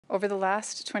Over the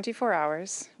last 24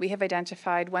 hours, we have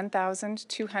identified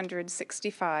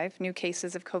 1,265 new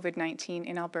cases of COVID-19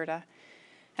 in Alberta,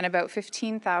 and about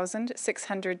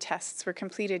 15,600 tests were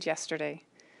completed yesterday.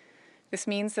 This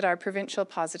means that our provincial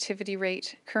positivity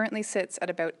rate currently sits at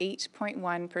about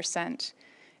 8.1%,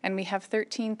 and we have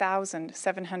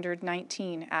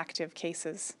 13,719 active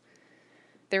cases.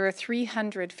 There are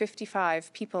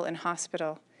 355 people in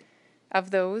hospital.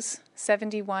 Of those,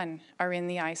 71 are in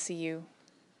the ICU.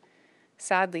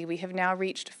 Sadly, we have now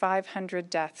reached 500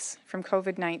 deaths from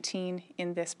COVID-19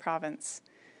 in this province.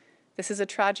 This is a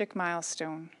tragic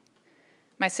milestone.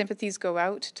 My sympathies go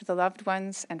out to the loved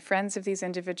ones and friends of these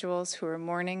individuals who are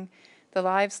mourning the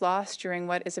lives lost during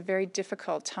what is a very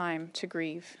difficult time to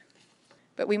grieve.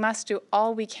 But we must do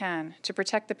all we can to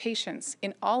protect the patients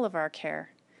in all of our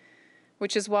care,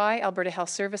 which is why Alberta Health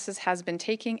Services has been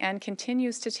taking and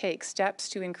continues to take steps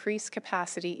to increase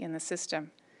capacity in the system.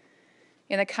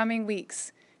 In the coming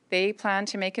weeks, they plan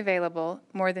to make available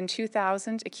more than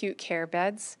 2,000 acute care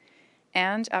beds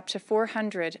and up to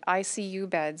 400 ICU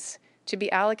beds to be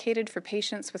allocated for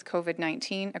patients with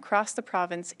COVID-19 across the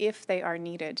province if they are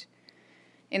needed.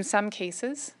 In some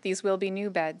cases, these will be new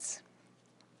beds.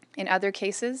 In other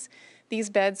cases, these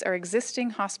beds are existing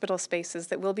hospital spaces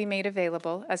that will be made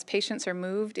available as patients are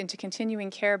moved into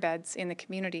continuing care beds in the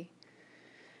community.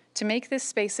 To make this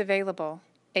space available,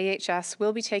 AHS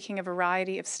will be taking a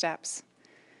variety of steps.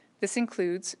 This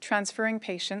includes transferring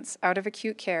patients out of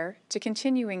acute care to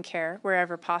continuing care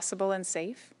wherever possible and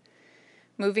safe,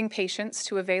 moving patients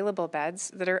to available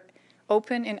beds that are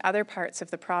open in other parts of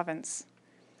the province,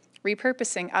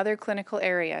 repurposing other clinical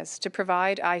areas to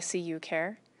provide ICU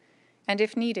care, and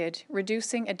if needed,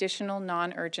 reducing additional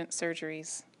non-urgent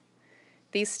surgeries.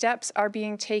 These steps are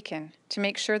being taken to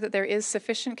make sure that there is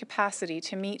sufficient capacity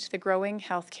to meet the growing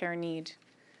healthcare need.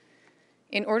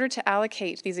 In order to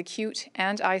allocate these acute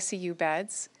and ICU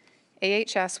beds,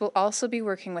 AHS will also be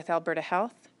working with Alberta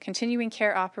Health, continuing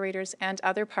care operators, and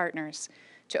other partners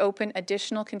to open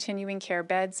additional continuing care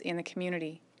beds in the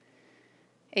community.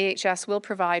 AHS will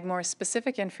provide more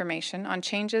specific information on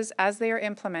changes as they are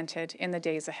implemented in the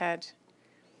days ahead.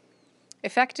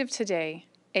 Effective today,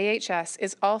 AHS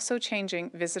is also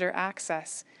changing visitor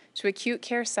access to acute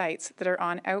care sites that are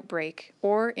on outbreak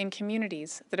or in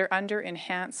communities that are under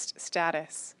enhanced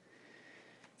status.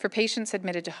 For patients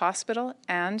admitted to hospital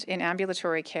and in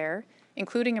ambulatory care,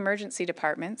 including emergency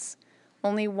departments,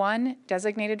 only one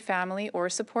designated family or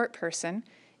support person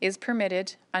is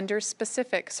permitted under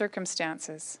specific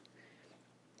circumstances.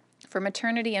 For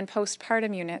maternity and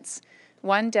postpartum units,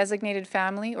 one designated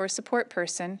family or support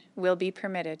person will be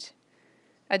permitted.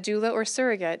 A doula or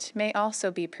surrogate may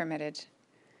also be permitted.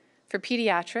 For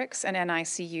pediatrics and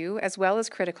NICU, as well as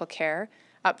critical care,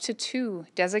 up to 2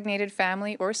 designated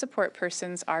family or support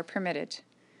persons are permitted.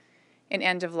 In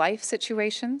end-of-life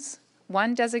situations,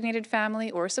 1 designated family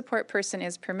or support person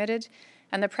is permitted,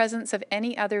 and the presence of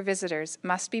any other visitors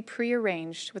must be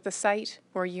pre-arranged with the site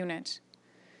or unit.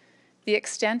 The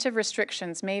extent of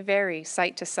restrictions may vary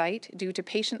site to site due to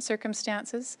patient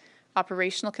circumstances,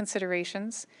 operational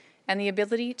considerations, and the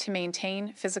ability to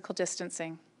maintain physical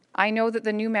distancing. I know that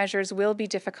the new measures will be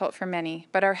difficult for many,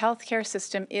 but our healthcare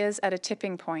system is at a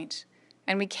tipping point,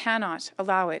 and we cannot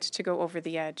allow it to go over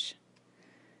the edge.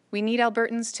 We need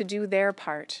Albertans to do their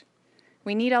part.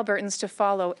 We need Albertans to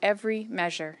follow every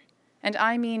measure, and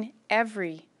I mean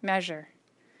every measure.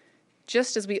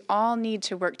 Just as we all need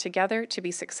to work together to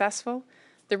be successful,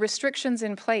 the restrictions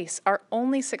in place are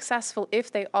only successful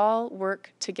if they all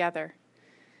work together.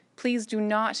 Please do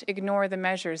not ignore the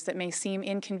measures that may seem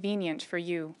inconvenient for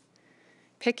you.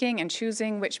 Picking and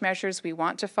choosing which measures we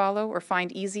want to follow or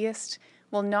find easiest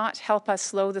will not help us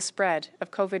slow the spread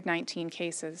of COVID-19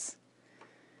 cases.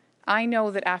 I know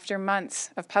that after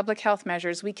months of public health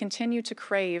measures, we continue to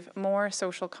crave more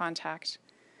social contact.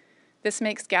 This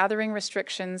makes gathering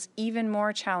restrictions even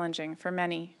more challenging for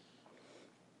many.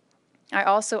 I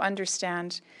also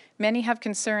understand many have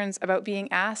concerns about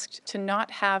being asked to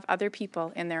not have other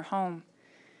people in their home.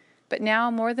 But now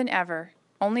more than ever,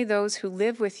 only those who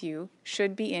live with you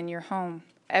should be in your home.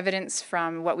 Evidence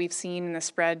from what we've seen in the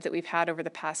spread that we've had over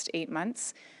the past 8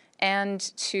 months, and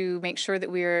to make sure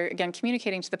that we're, again,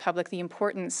 communicating to the public the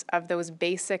importance of those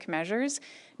basic measures.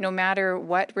 No matter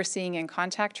what we're seeing in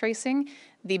contact tracing,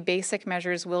 the basic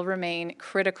measures will remain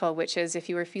critical, which is if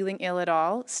you are feeling ill at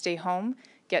all, stay home,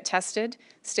 get tested,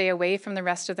 stay away from the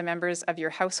rest of the members of your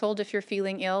household if you're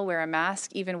feeling ill, wear a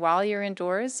mask even while you're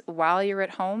indoors, while you're at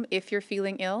home if you're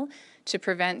feeling ill, to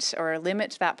prevent or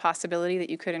limit that possibility that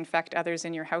you could infect others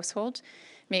in your household.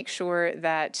 Make sure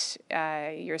that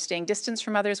you're staying distance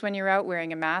from others when you're out,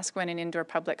 wearing a mask when in indoor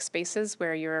public spaces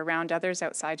where you're around others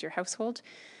outside your household,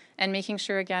 and making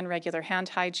sure, again, regular hand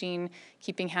hygiene,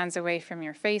 keeping hands away from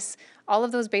your face. All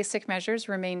of those basic measures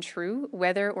remain true,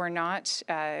 whether or not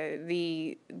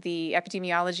the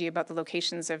epidemiology about the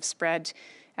locations of spread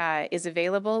is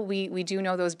available. We do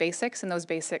know those basics, and those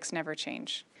basics never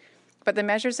change. But the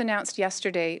measures announced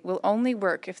yesterday will only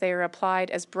work if they are applied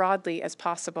as broadly as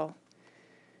possible.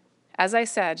 As I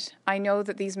said, I know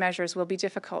that these measures will be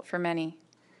difficult for many,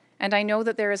 and I know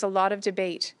that there is a lot of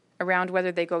debate around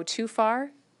whether they go too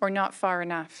far or not far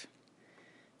enough.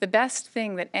 The best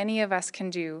thing that any of us can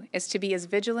do is to be as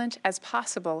vigilant as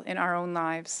possible in our own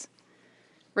lives.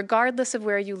 Regardless of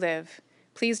where you live,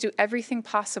 please do everything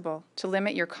possible to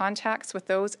limit your contacts with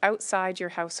those outside your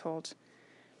household.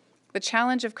 The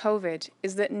challenge of COVID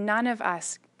is that none of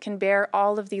us can bear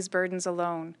all of these burdens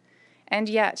alone, and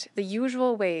yet the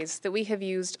usual ways that we have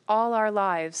used all our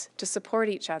lives to support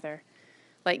each other,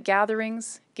 like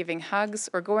gatherings, giving hugs,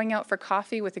 or going out for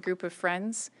coffee with a group of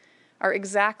friends, are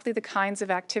exactly the kinds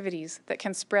of activities that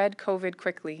can spread COVID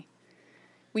quickly.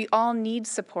 We all need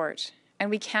support, and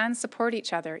we can support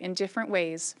each other in different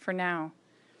ways for now.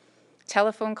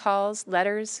 Telephone calls,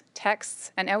 letters,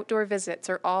 texts, and outdoor visits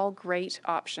are all great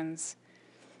options.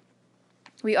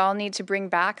 We all need to bring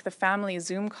back the family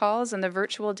Zoom calls and the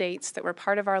virtual dates that were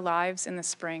part of our lives in the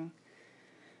spring.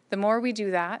 The more we do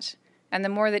that, and the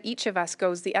more that each of us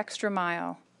goes the extra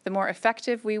mile, the more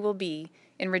effective we will be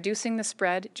in reducing the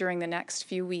spread during the next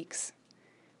few weeks.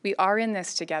 We are in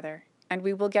this together, and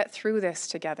we will get through this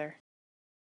together.